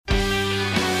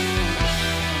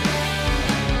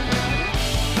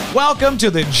Welcome to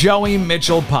the Joey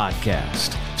Mitchell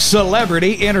Podcast,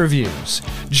 Celebrity Interviews.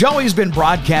 Joey's been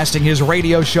broadcasting his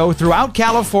radio show throughout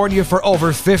California for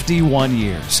over 51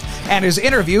 years and has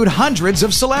interviewed hundreds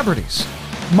of celebrities.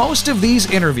 Most of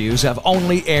these interviews have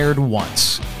only aired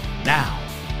once. Now,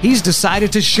 he's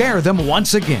decided to share them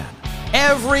once again.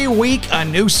 Every week, a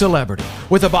new celebrity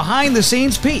with a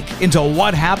behind-the-scenes peek into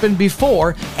what happened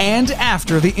before and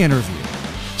after the interview.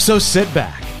 So sit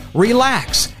back,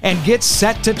 relax, and get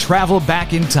set to travel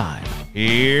back in time.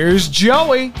 Here's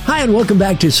Joey. Hi, and welcome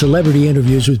back to Celebrity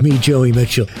Interviews with me, Joey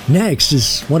Mitchell. Next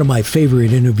is one of my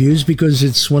favorite interviews because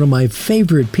it's one of my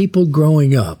favorite people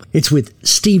growing up. It's with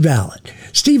Steve Allen.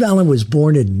 Steve Allen was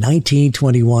born in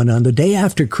 1921 on the day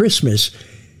after Christmas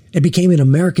and became an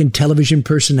American television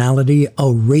personality,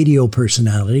 a radio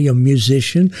personality, a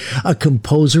musician, a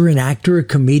composer, an actor, a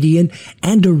comedian,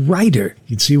 and a writer.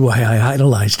 You'd see why I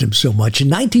idolized him so much. In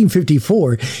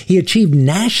 1954, he achieved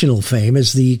national fame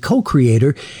as the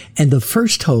co-creator and the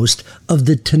first host of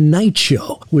The Tonight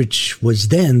Show, which was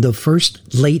then the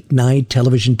first late-night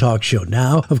television talk show.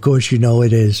 Now, of course, you know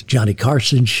it as Johnny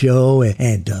Carson's show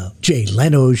and Jay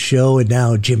Leno's show and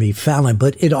now Jimmy Fallon.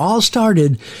 But it all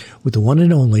started with the one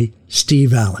and only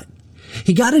Steve Allen.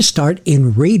 He got his start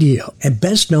in radio and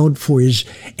best known for his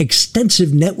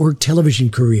extensive network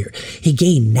television career. He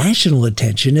gained national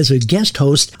attention as a guest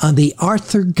host on the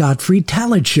Arthur Godfrey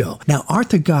talent show. Now,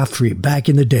 Arthur Godfrey, back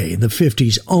in the day, in the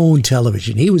 50s, owned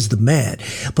television. He was the man,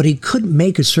 but he couldn't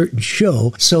make a certain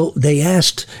show, so they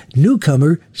asked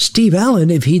newcomer Steve Allen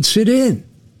if he'd sit in.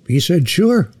 He said,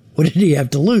 sure. What did he have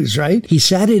to lose, right? He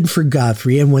sat in for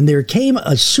Godfrey, and when there came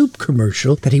a soup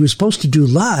commercial that he was supposed to do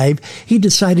live, he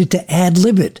decided to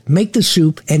ad-lib it, make the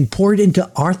soup, and pour it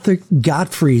into Arthur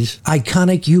Godfrey's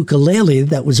iconic ukulele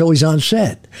that was always on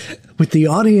set. With the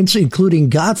audience, including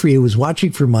Godfrey, who was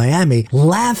watching from Miami,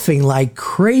 laughing like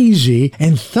crazy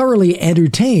and thoroughly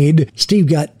entertained, Steve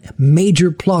got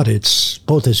major plaudits,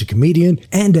 both as a comedian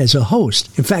and as a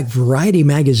host. In fact, Variety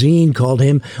magazine called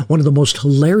him one of the most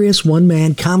hilarious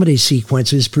one-man comedy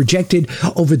sequences projected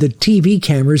over the TV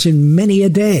cameras in many a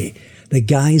day. The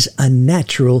guy's a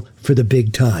natural for the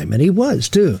big time, and he was,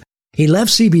 too. He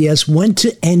left CBS, went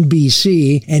to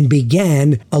NBC, and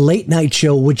began a late-night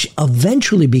show which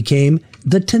eventually became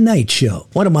The Tonight Show.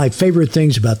 One of my favorite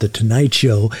things about The Tonight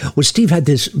Show was Steve had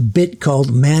this bit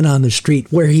called Man on the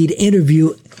Street where he'd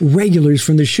interview regulars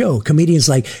from the show, comedians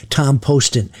like Tom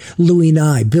Poston, Louis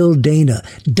Nye, Bill Dana,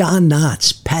 Don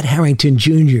Knotts, Pat Harrington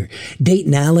Jr.,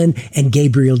 Dayton Allen, and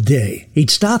Gabriel Day. He'd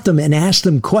stop them and ask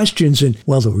them questions, and,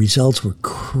 well, the results were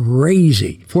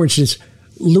crazy. For instance,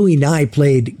 Louis Nye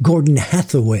played Gordon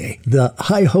Hathaway, the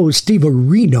hi-ho Steve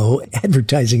Areno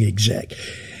advertising exec.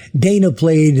 Dana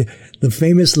played the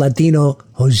famous Latino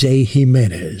Jose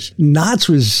Jimenez. Knotts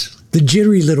was the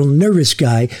jittery little nervous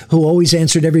guy who always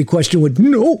answered every question with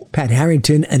no. Pat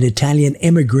Harrington, an Italian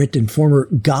immigrant and former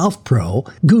golf pro.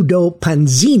 Guido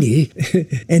Panzini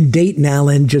and Dayton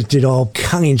Allen just did all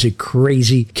kinds of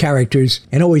crazy characters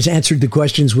and always answered the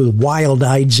questions with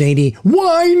wild-eyed, zany,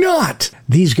 why not?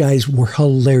 These guys were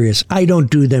hilarious. I don't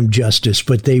do them justice,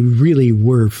 but they really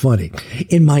were funny.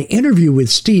 In my interview with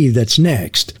Steve that's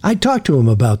next, I talked to him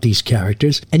about these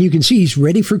characters, and you can see he's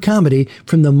ready for comedy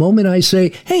from the moment I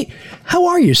say, hey, how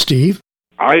are you, Steve?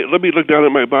 Let me look down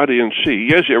at my body and see.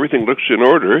 Yes, everything looks in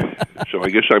order, so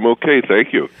I guess I'm okay,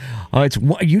 thank you.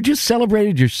 You just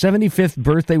celebrated your 75th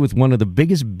birthday with one of the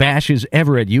biggest bashes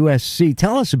ever at USC.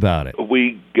 Tell us about it.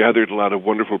 We gathered a lot of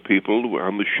wonderful people.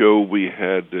 On the show, we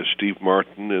had Steve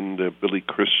Martin and Billy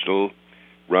Crystal,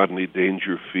 Rodney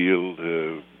Dangerfield,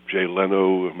 Jay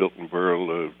Leno, Milton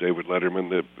Berle, David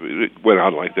Letterman. It went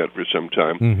on like that for some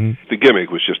time. Mm-hmm. The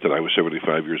gimmick was just that I was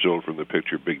 75 years old from the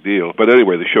picture, big deal. But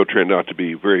anyway, the show turned out to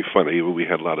be very funny. We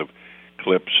had a lot of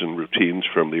clips and routines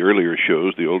from the earlier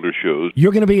shows, the older shows.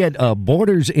 You're going to be at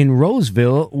Borders in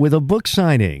Roseville with a book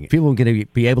signing. People are going to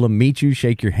be able to meet you,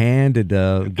 shake your hand, and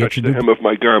touch the hem of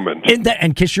my garment.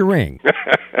 And kiss your ring.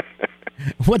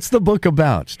 What's the book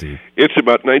about, Steve? It's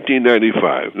about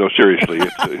 1995. No, seriously,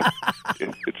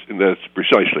 and that's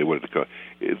precisely what it's called.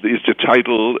 It's the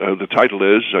title. The title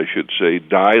is, I should say,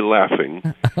 Die Laughing.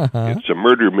 It's a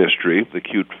murder mystery. The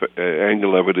cute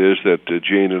angle of it is that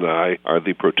Jane and I are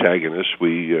the protagonists.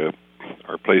 We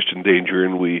are placed in danger,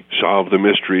 and we solve the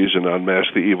mysteries and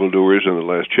unmask the evildoers in the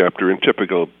last chapter in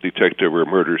typical detective or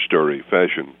murder story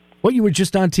fashion. Well, you were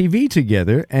just on TV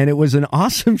together, and it was an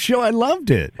awesome show. I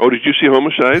loved it. Oh, did you see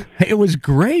Homicide? It was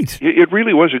great. It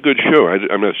really was a good show.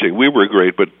 I'm not saying we were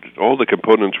great, but all the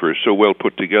components were so well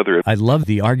put together. I love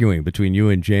the arguing between you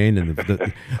and Jane. And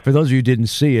for those of you who didn't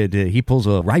see it, he pulls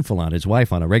a rifle on his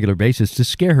wife on a regular basis to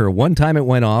scare her. One time it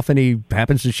went off, and he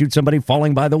happens to shoot somebody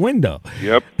falling by the window.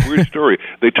 Yep, weird story.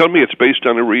 They tell me it's based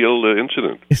on a real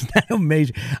incident. Isn't that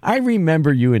amazing? I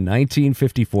remember you in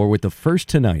 1954 with the first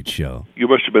Tonight Show. You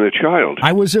must have been a child.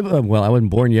 I was, well, I wasn't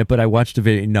born yet, but I watched the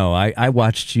video. No, I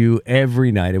watched you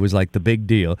every night. It was like the big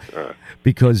deal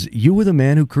because you were the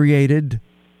man who created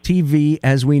TV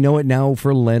as we know it now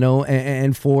for Leno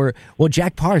and for, well,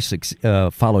 Jack Parr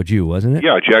followed you, wasn't it?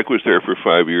 Yeah, Jack was there for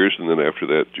 5 years, and then after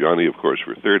that, Johnny, of course,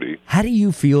 for 30. How do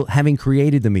you feel having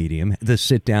created the medium, the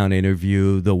sit-down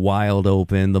interview, the wild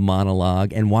open, the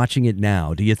monologue, and watching it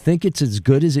now? Do you think it's as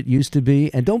good as it used to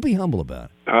be? And don't be humble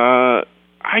about it.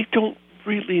 I don't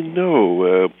really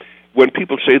know. When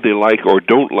people say they like or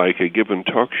don't like a given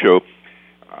talk show,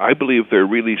 I believe they're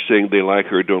really saying they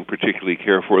like or don't particularly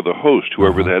care for the host,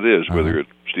 whoever that is, whether it's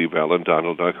Steve Allen,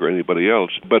 Donald Duck, or anybody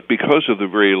else. But because of the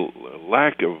very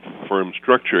lack of firm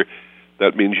structure,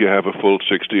 that means you have a full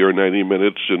 60 or 90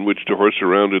 minutes in which to horse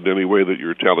around in any way that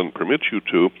your talent permits you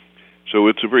to. So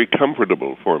it's a very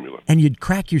comfortable formula. And you'd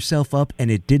crack yourself up, and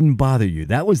it didn't bother you.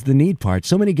 That was the neat part.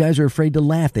 So many guys are afraid to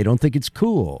laugh. They don't think it's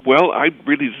cool. Well, I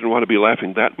really didn't want to be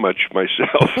laughing that much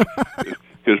myself.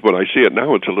 Because when I see it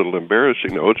now, it's a little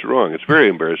embarrassing. No, it's wrong. It's very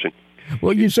embarrassing.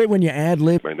 Well, you say when you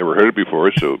ad-lib. I never heard it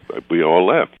before, so we all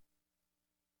laughed.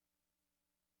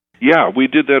 Yeah, we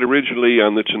did that originally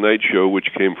on The Tonight Show, which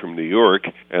came from New York,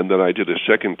 and then I did a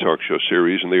second talk show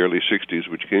series in the early 60s,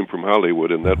 which came from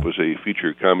Hollywood, and that was a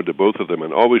feature comedy to both of them,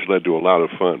 and always led to a lot of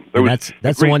fun. There was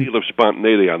a great deal of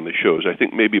spontaneity on the shows, I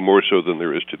think maybe more so than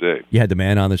there is today. You had the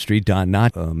man on the street, Don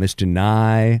Knotts, Mr.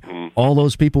 Nye. All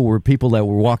those people were people that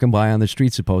were walking by on the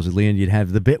street, supposedly, and you'd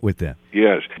have the bit with them.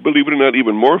 Yes. Believe it or not,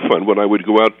 even more fun when I would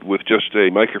go out with just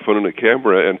a microphone and a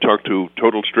camera and talk to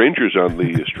total strangers on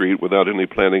the street without any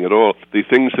planning at all. The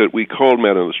things that we called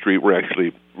Man on the Street were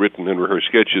actually written and rehearsed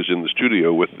sketches in the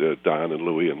studio with Don and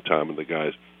Louie and Tom and the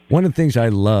guys. One of the things I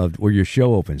loved were your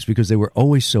show opens because they were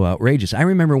always so outrageous. I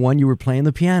remember one you were playing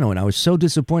the piano, and I was so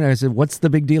disappointed. I said, what's the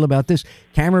big deal about this?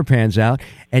 Camera pans out,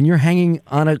 and you're hanging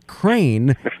on a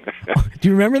crane. Do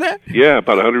you remember that? Yeah,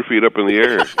 about 100 feet up in the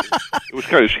air. It was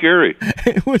kind of scary.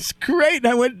 It was great. And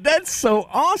I went, that's so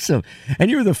awesome. And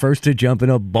you were the first to jump in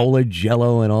a bowl of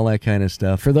Jell-O and all that kind of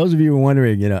stuff. For those of you who are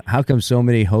wondering, how come so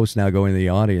many hosts now go into the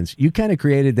audience? You kind of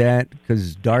created that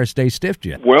because Doris Day stiffed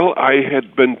you. Well, I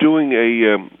had been doing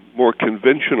a more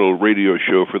conventional radio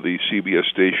show for the CBS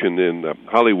station in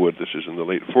Hollywood. This is in the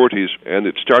late 40s, and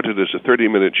it started as a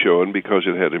 30-minute show, and because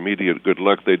it had immediate good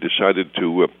luck, they decided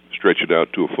to stretch it out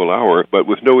to a full hour, but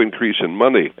with no increase in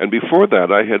money. And before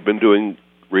that, I had been doing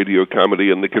radio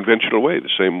comedy in the conventional way, the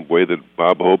same way that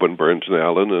Bob Hope and Burns and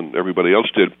Allen and everybody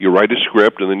else did. You write a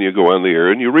script, and then you go on the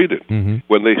air and you read it. Mm-hmm.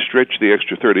 When they stretched the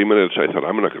extra 30 minutes, I thought,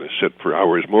 I'm not going to sit for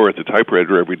hours more at the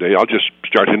typewriter every day. I'll just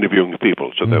start interviewing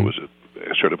people. So that was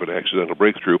sort of an accidental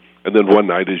breakthrough. And then one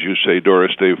night, as you say,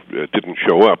 Doris, they didn't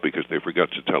show up because they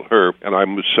forgot to tell her. And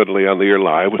I'm suddenly on the air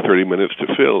live with 30 minutes to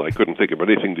fill. I couldn't think of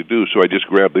anything to do, so I just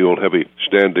grabbed the old heavy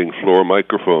standing floor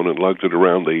microphone and lugged it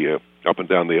around the up and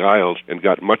down the aisles and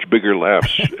got much bigger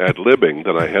laughs ad-libbing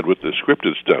than I had with the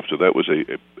scripted stuff. So that was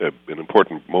an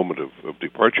important moment of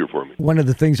departure for me. One of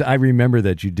the things I remember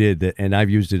that you did, and I've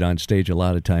used it on stage a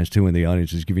lot of times too when the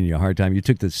audience is giving you a hard time, you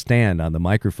took the stand on the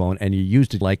microphone and you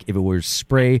used it like if it were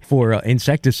spray for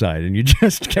insecticide, and you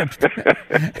just kept...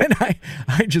 and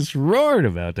I just roared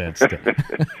about that stuff.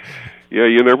 Yeah,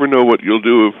 you never know what you'll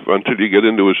do until you get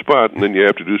into a spot, and then you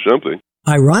have to do something.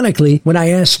 Ironically, when I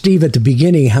asked Steve at the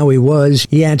beginning how he was,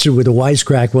 he answered with a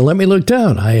wisecrack, well, let me look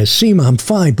down. I seem I'm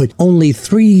fine. But only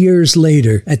 3 years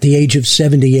later, at the age of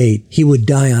 78, he would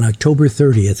die on October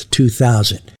 30th,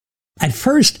 2000. At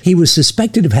first, he was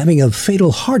suspected of having a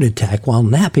fatal heart attack while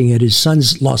napping at his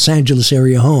son's Los Angeles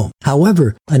area home.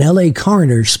 However, an L.A.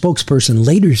 coroner spokesperson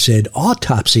later said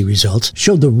autopsy results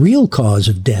showed the real cause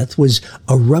of death was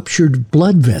a ruptured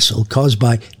blood vessel caused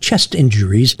by chest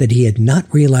injuries that he had not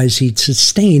realized he'd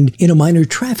sustained in a minor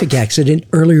traffic accident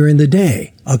earlier in the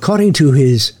day. According to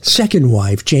his second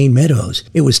wife, Jane Meadows,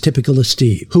 it was typical of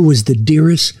Steve, who was the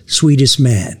dearest, sweetest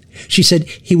man. She said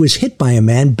he was hit by a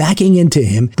man backing into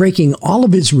him, breaking all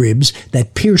of his ribs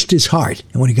that pierced his heart.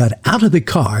 And when he got out of the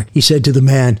car, he said to the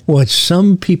man, what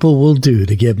some people will do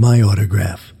to get my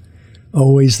autograph.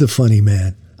 Always the funny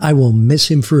man. I will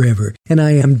miss him forever, and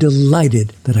I am delighted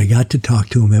that I got to talk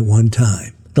to him at one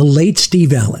time. The late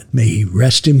Steve Allen, may he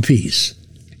rest in peace.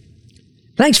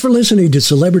 Thanks for listening to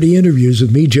Celebrity Interviews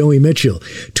with me, Joey Mitchell.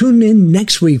 Tune in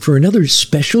next week for another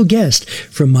special guest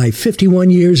from my 51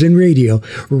 years in radio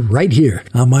right here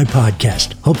on my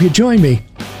podcast. Hope you join me.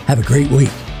 Have a great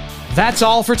week. That's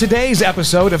all for today's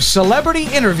episode of Celebrity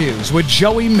Interviews with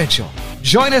Joey Mitchell.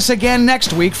 Join us again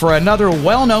next week for another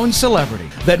well-known celebrity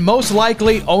that most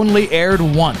likely only aired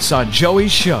once on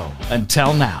Joey's show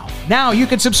until now. Now you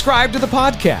can subscribe to the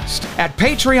podcast at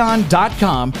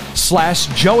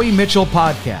patreon.com/Joey Mitchell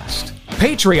Podcast.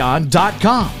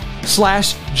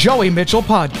 Patreon.com/Joey Mitchell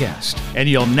Podcast. And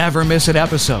you'll never miss an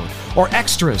episode or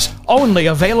extras only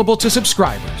available to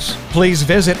subscribers. Please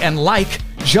visit and like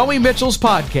Joey Mitchell's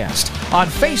podcast on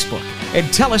Facebook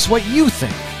and tell us what you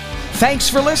think. Thanks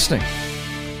for listening.